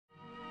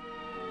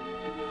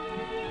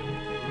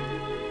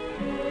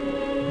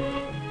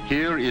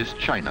Here is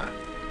China,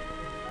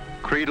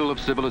 cradle of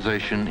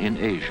civilization in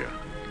Asia,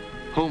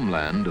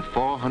 homeland of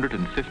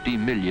 450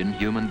 million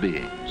human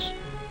beings,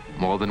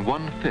 more than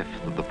 1/5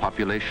 of the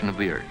population of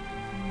the Earth.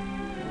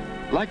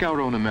 Like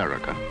our own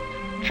America,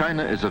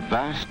 China is a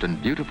vast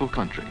and beautiful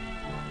country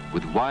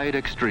with wide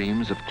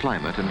extremes of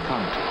climate and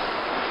contour.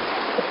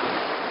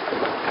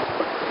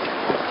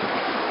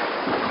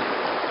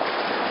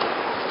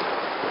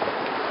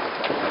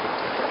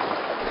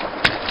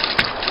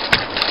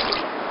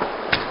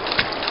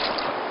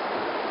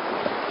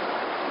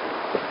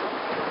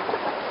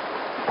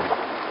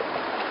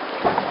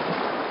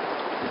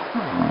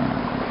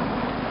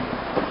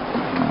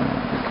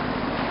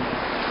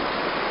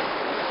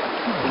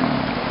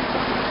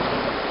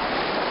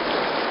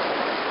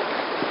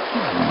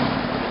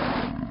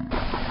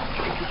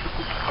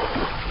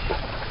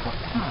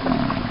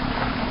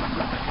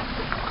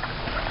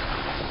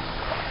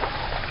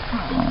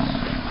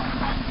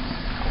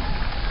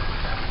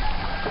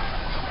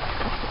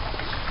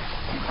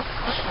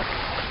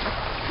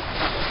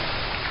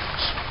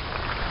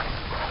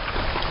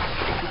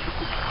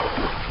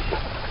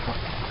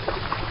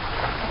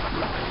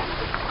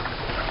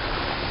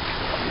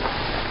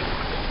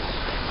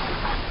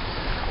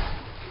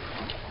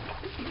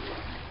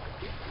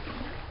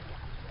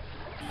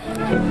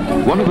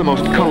 One of the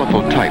most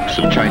colorful types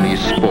of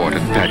Chinese sport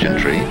and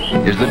pageantry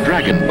is the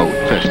Dragon Boat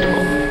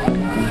Festival.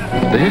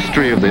 The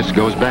history of this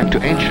goes back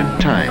to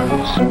ancient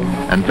times,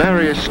 and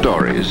various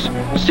stories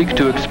seek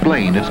to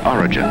explain its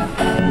origin.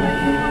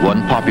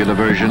 One popular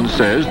version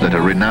says that a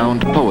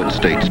renowned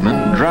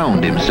poet-statesman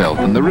drowned himself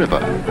in the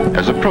river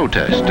as a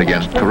protest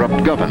against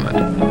corrupt government,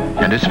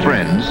 and his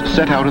friends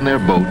set out in their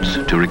boats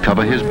to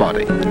recover his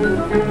body.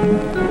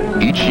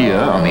 Each year,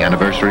 on the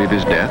anniversary of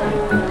his death,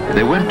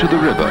 they went to the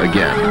river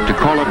again to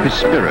call up his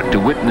spirit to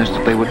witness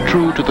that they were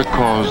true to the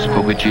cause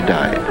for which he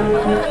died.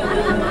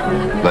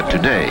 But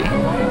today,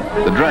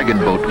 the Dragon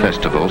Boat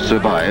Festival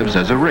survives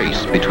as a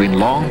race between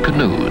long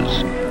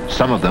canoes,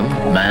 some of them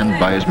manned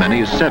by as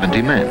many as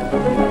 70 men.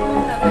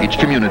 Each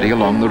community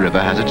along the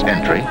river has its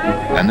entry,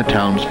 and the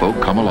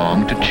townsfolk come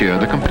along to cheer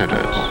the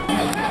competitors.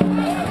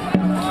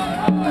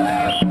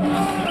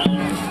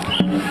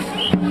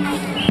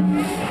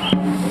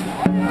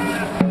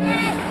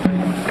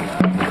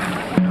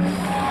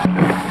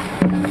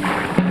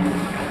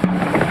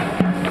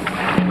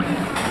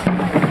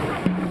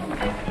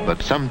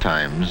 But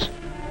sometimes,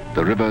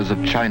 the rivers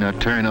of China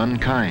turn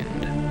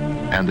unkind,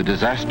 and the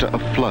disaster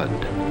of flood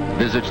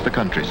visits the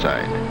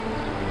countryside.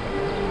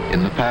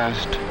 In the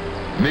past,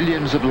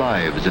 millions of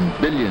lives and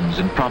billions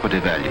in property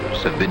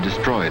values have been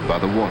destroyed by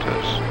the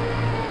waters.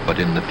 But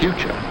in the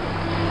future,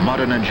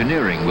 modern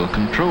engineering will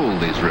control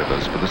these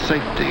rivers for the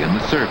safety and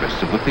the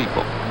service of the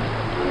people.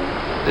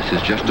 This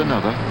is just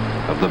another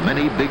of the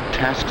many big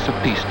tasks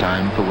of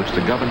peacetime for which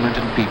the government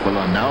and people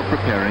are now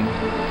preparing,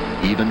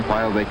 even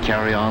while they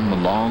carry on the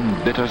long,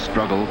 bitter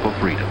struggle for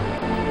freedom.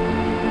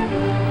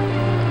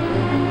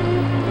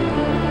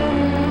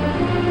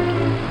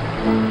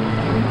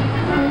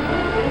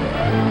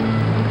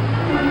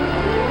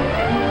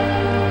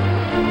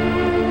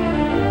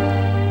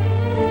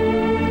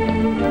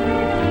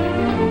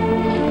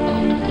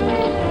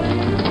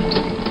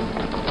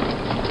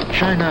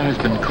 China has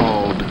been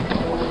called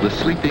the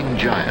sleeping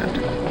giant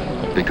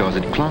because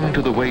it clung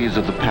to the ways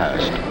of the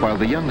past while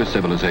the younger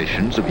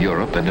civilizations of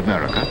Europe and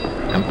America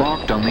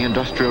embarked on the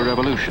Industrial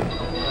Revolution.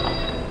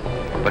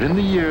 But in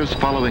the years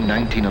following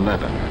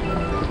 1911,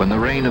 when the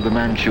reign of the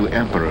Manchu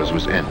emperors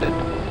was ended,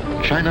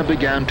 China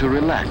began to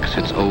relax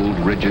its old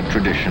rigid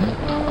tradition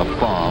of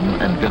farm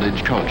and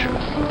village culture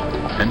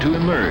and to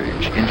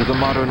emerge into the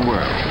modern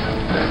world.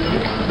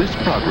 This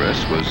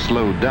progress was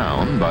slowed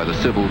down by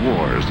the civil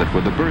wars that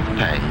were the birth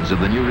pangs of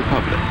the new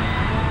republic.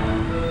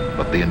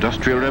 But the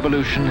Industrial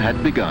Revolution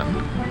had begun,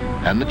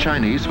 and the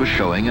Chinese were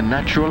showing a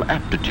natural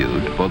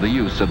aptitude for the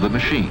use of the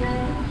machine.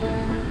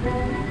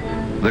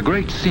 The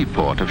great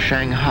seaport of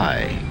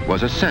Shanghai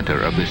was a center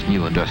of this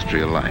new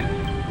industrial life.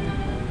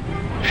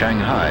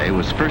 Shanghai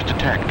was first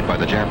attacked by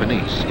the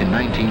Japanese in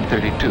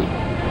 1932,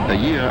 a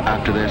year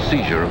after their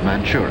seizure of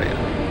Manchuria.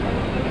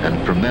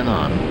 And from then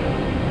on,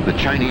 the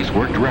Chinese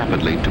worked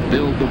rapidly to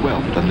build the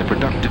wealth and the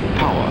productive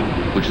power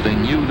which they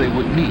knew they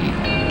would need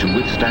to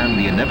withstand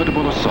the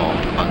inevitable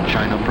assault on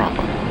China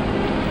proper.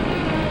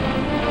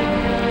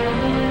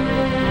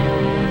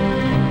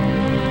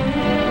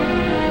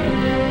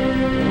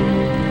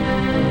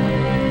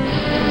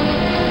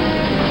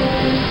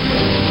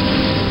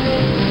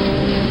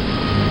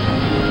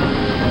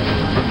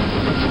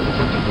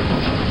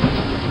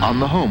 On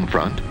the home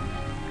front,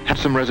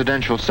 handsome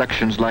residential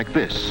sections like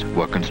this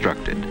were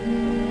constructed.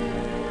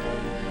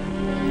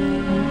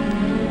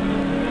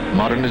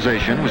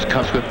 Modernization was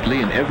cut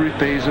swiftly in every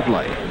phase of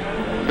life,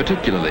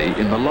 particularly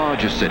in the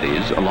larger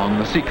cities along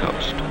the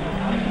seacoast.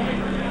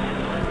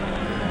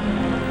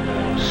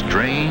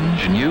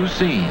 Strange new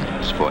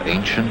scenes for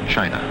ancient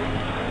China.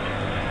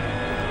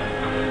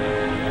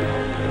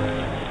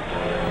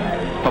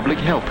 Public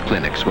health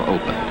clinics were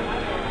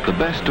opened, the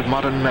best of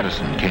modern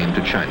medicine came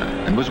to China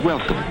and was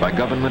welcomed by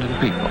government and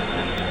people.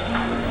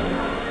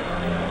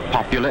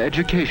 Popular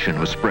education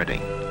was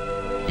spreading.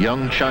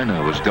 Young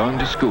China was going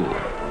to school.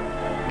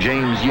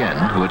 James Yen,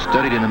 who had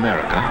studied in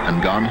America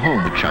and gone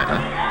home to China,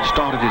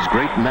 started his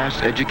great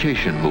mass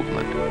education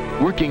movement.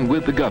 Working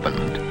with the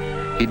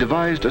government, he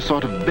devised a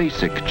sort of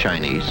basic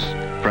Chinese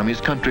from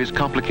his country's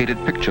complicated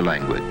picture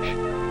language.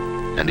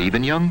 And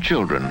even young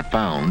children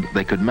found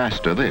they could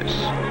master this.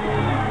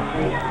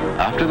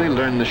 After they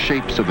learned the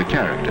shapes of the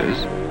characters,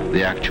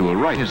 the actual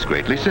writing is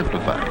greatly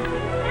simplified.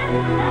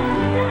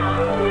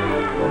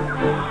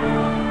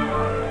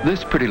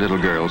 This pretty little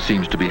girl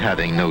seems to be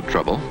having no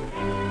trouble.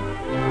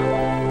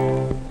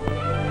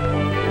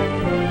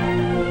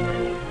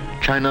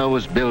 China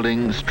was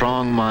building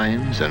strong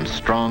minds and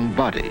strong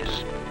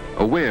bodies,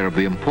 aware of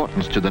the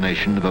importance to the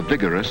nation of a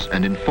vigorous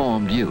and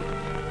informed youth.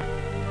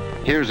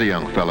 Here's a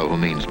young fellow who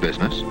means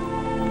business.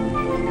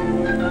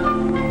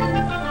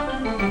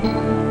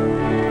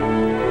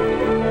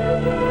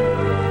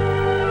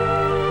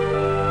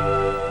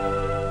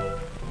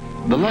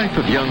 The life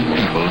of young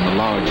people in the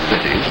large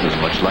cities was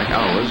much like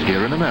ours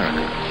here in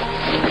America.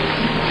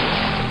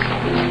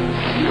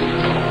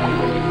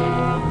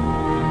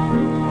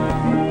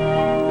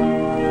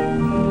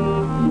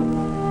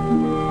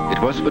 It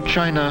was for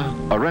China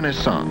a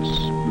renaissance,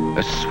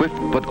 a swift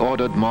but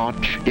ordered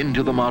march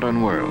into the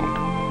modern world,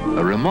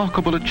 a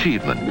remarkable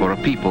achievement for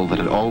a people that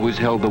had always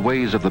held the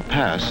ways of the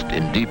past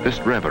in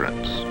deepest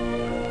reverence.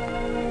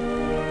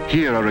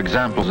 Here are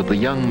examples of the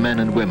young men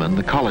and women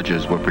the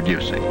colleges were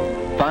producing,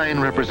 fine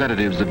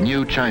representatives of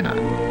new China,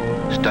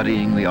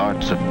 studying the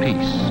arts of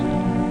peace.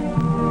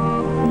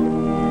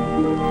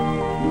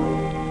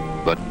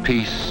 But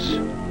peace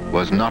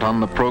was not on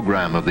the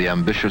program of the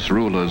ambitious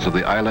rulers of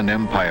the island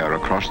empire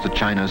across the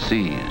China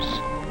seas.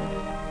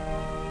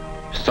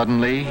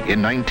 Suddenly,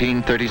 in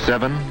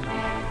 1937,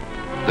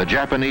 the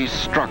Japanese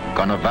struck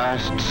on a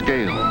vast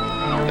scale,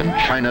 and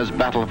China's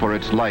battle for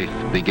its life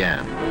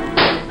began.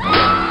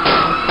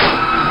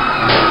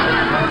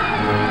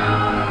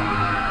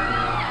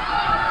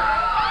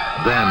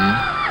 Then,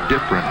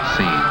 different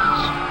scenes.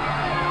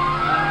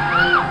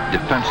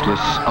 Defenseless,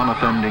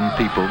 unoffending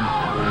people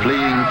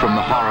fleeing from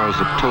the horrors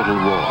of total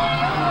war.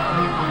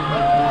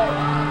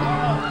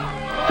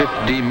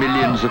 50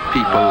 millions of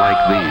people like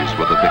these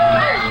were the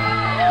victims.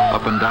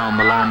 Up and down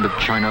the land of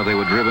China, they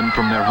were driven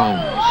from their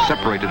homes,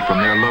 separated from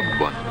their loved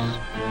ones.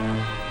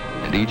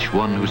 And each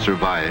one who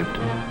survived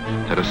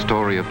had a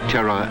story of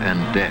terror and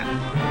death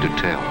to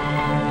tell.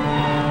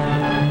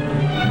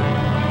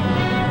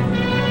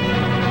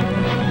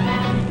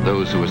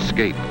 Those who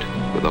escaped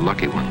were the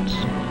lucky ones.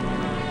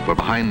 For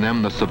behind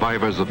them, the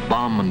survivors of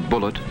bomb and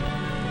bullet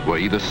were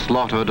either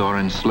slaughtered or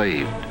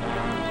enslaved.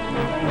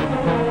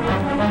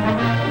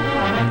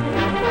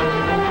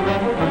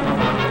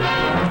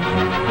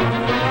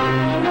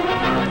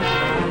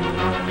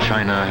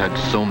 China had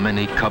so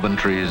many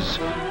Coventrys,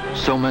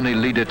 so many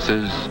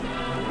Liebitzes,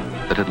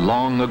 that had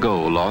long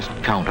ago lost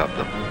count of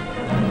them.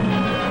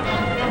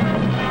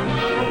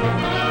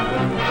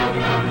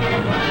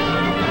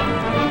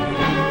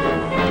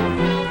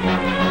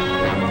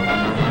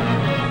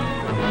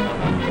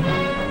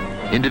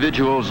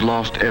 Individuals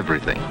lost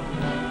everything,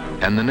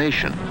 and the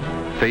nation,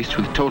 faced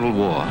with total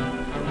war,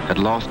 had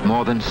lost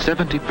more than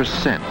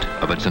 70%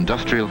 of its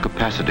industrial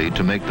capacity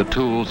to make the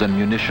tools and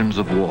munitions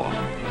of war.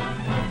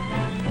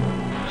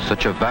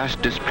 Such a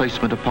vast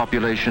displacement of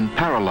population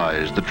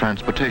paralyzed the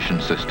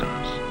transportation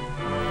systems.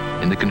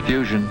 In the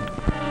confusion,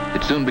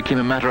 it soon became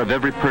a matter of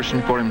every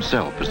person for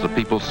himself as the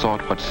people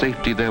sought what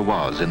safety there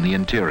was in the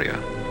interior.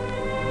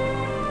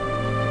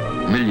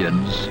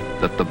 Millions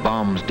that the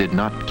bombs did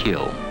not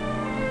kill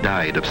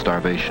died of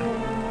starvation.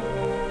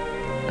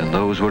 And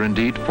those were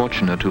indeed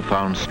fortunate who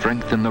found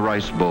strength in the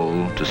rice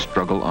bowl to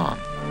struggle on.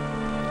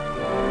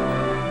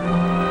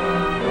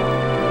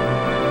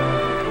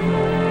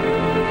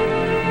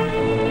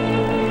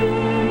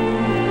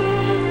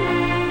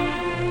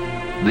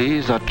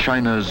 These are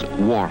China's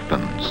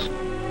orphans,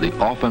 the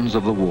orphans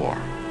of the war.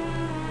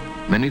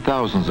 Many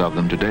thousands of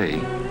them today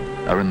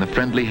are in the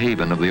friendly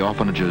haven of the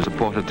orphanages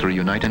supported through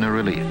United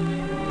Relief.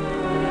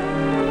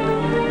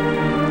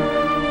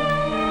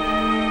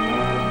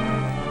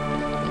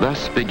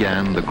 Thus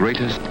began the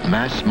greatest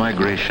mass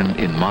migration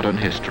in modern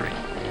history.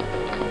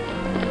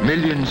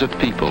 Millions of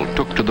people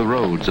took to the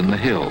roads and the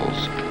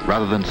hills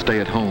rather than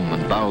stay at home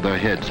and bow their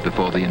heads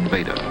before the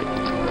invader.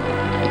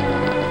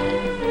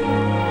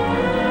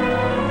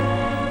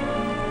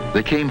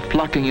 They came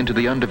flocking into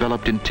the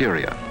undeveloped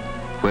interior,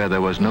 where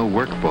there was no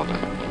work for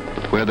them,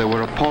 where there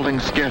were appalling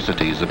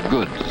scarcities of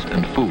goods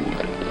and food.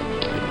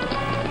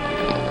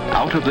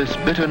 Out of this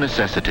bitter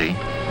necessity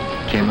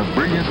came a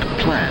brilliant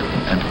plan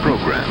and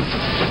program,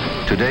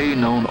 today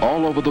known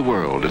all over the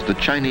world as the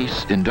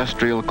Chinese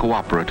Industrial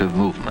Cooperative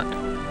Movement.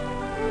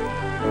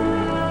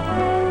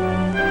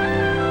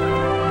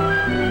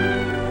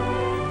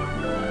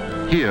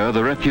 Here,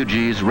 the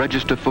refugees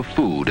register for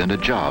food and a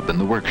job in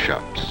the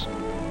workshops.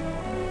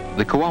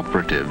 The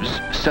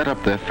cooperatives set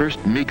up their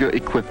first meager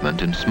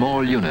equipment in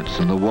small units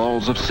in the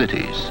walls of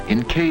cities,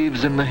 in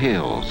caves in the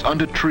hills,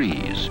 under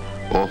trees,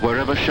 or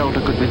wherever shelter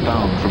could be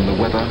found from the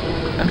weather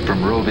and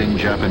from roving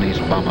Japanese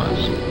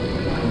bombers.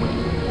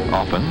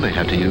 Often they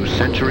had to use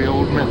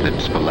century-old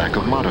methods for lack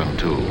of modern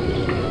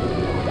tools.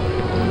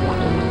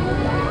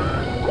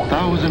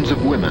 Thousands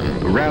of women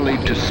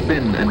rallied to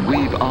spin and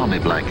weave army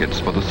blankets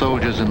for the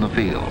soldiers in the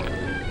field.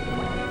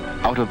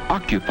 Out of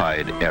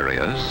occupied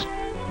areas,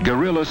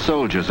 guerrilla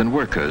soldiers and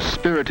workers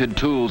spirited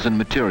tools and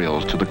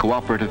materials to the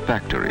cooperative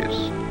factories.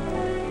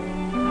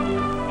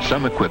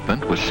 Some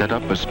equipment was set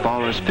up as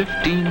far as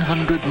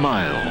 1,500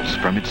 miles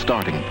from its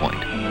starting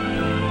point.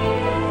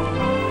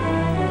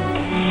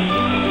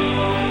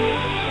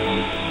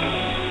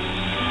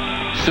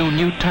 Soon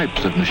new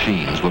types of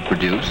machines were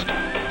produced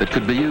that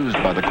could be used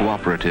by the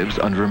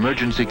cooperatives under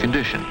emergency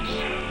conditions.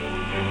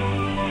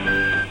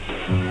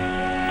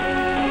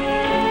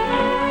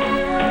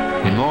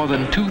 In more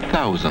than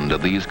 2,000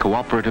 of these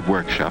cooperative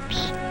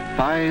workshops,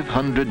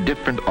 500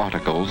 different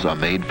articles are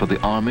made for the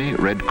Army,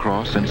 Red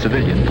Cross, and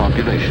civilian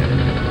population.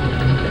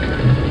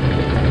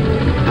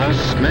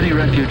 Thus, many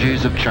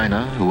refugees of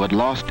China who had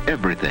lost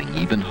everything,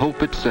 even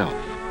hope itself,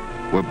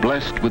 were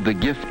blessed with the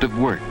gift of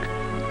work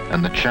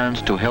and the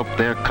chance to help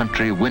their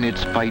country win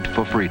its fight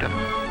for freedom.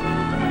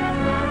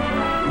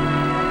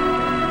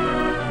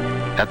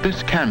 At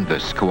this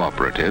canvas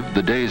cooperative,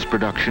 the day's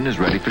production is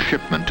ready for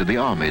shipment to the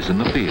armies in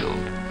the field.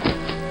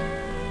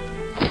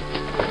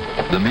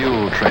 The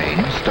mule train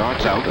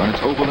starts out on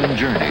its overland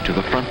journey to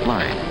the front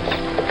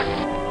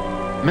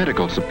lines.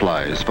 Medical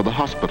supplies for the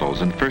hospitals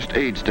and first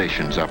aid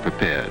stations are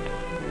prepared,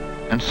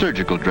 and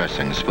surgical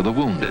dressings for the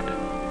wounded.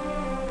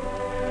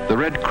 The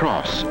Red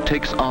Cross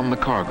takes on the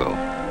cargo,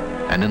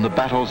 and in the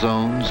battle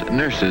zones,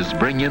 nurses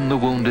bring in the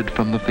wounded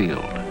from the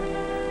field.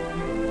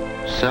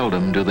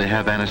 Seldom do they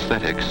have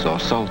anesthetics or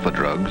sulfa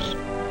drugs,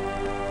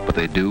 but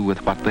they do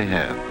with what they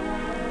have.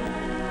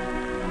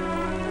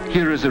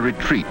 Here is a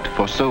retreat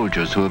for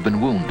soldiers who have been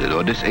wounded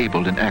or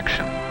disabled in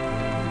action.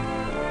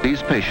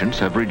 These patients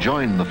have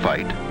rejoined the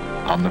fight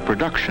on the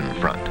production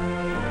front.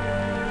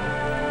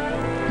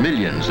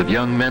 Millions of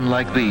young men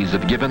like these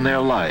have given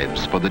their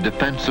lives for the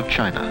defense of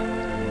China.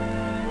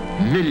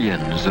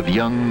 Millions of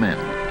young men.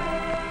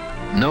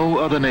 No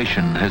other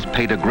nation has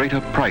paid a greater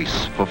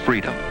price for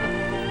freedom.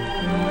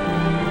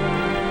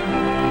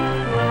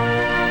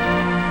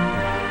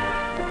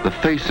 The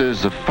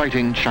faces of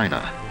fighting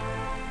China.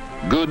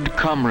 Good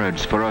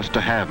comrades for us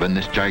to have in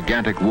this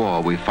gigantic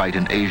war we fight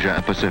in Asia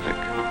and Pacific.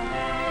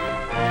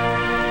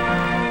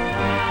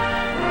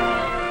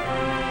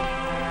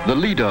 The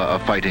leader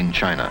of fighting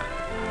China,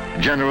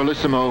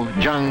 Generalissimo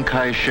Chiang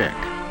Kai-shek.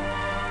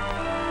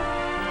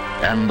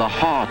 And the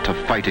heart of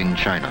fighting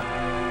China,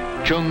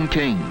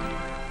 Chongqing,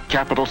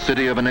 capital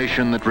city of a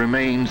nation that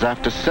remains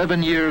after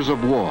 7 years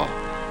of war,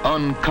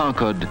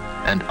 unconquered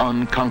and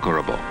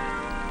unconquerable.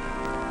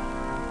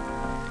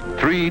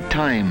 3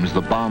 times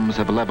the bombs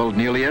have leveled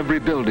nearly every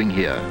building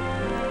here,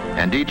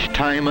 and each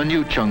time a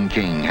new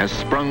Chongqing has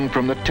sprung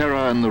from the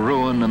terror and the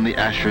ruin and the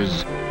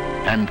ashes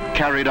and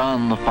carried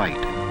on the fight.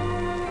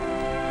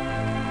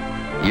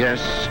 Yes,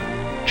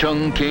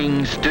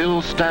 Chongqing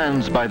still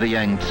stands by the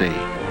Yangtze,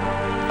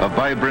 a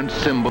vibrant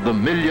symbol of the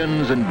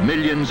millions and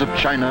millions of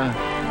China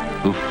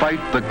who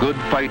fight the good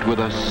fight with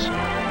us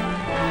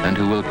and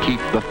who will keep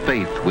the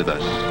faith with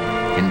us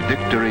in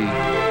victory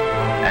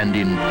and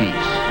in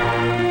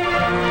peace.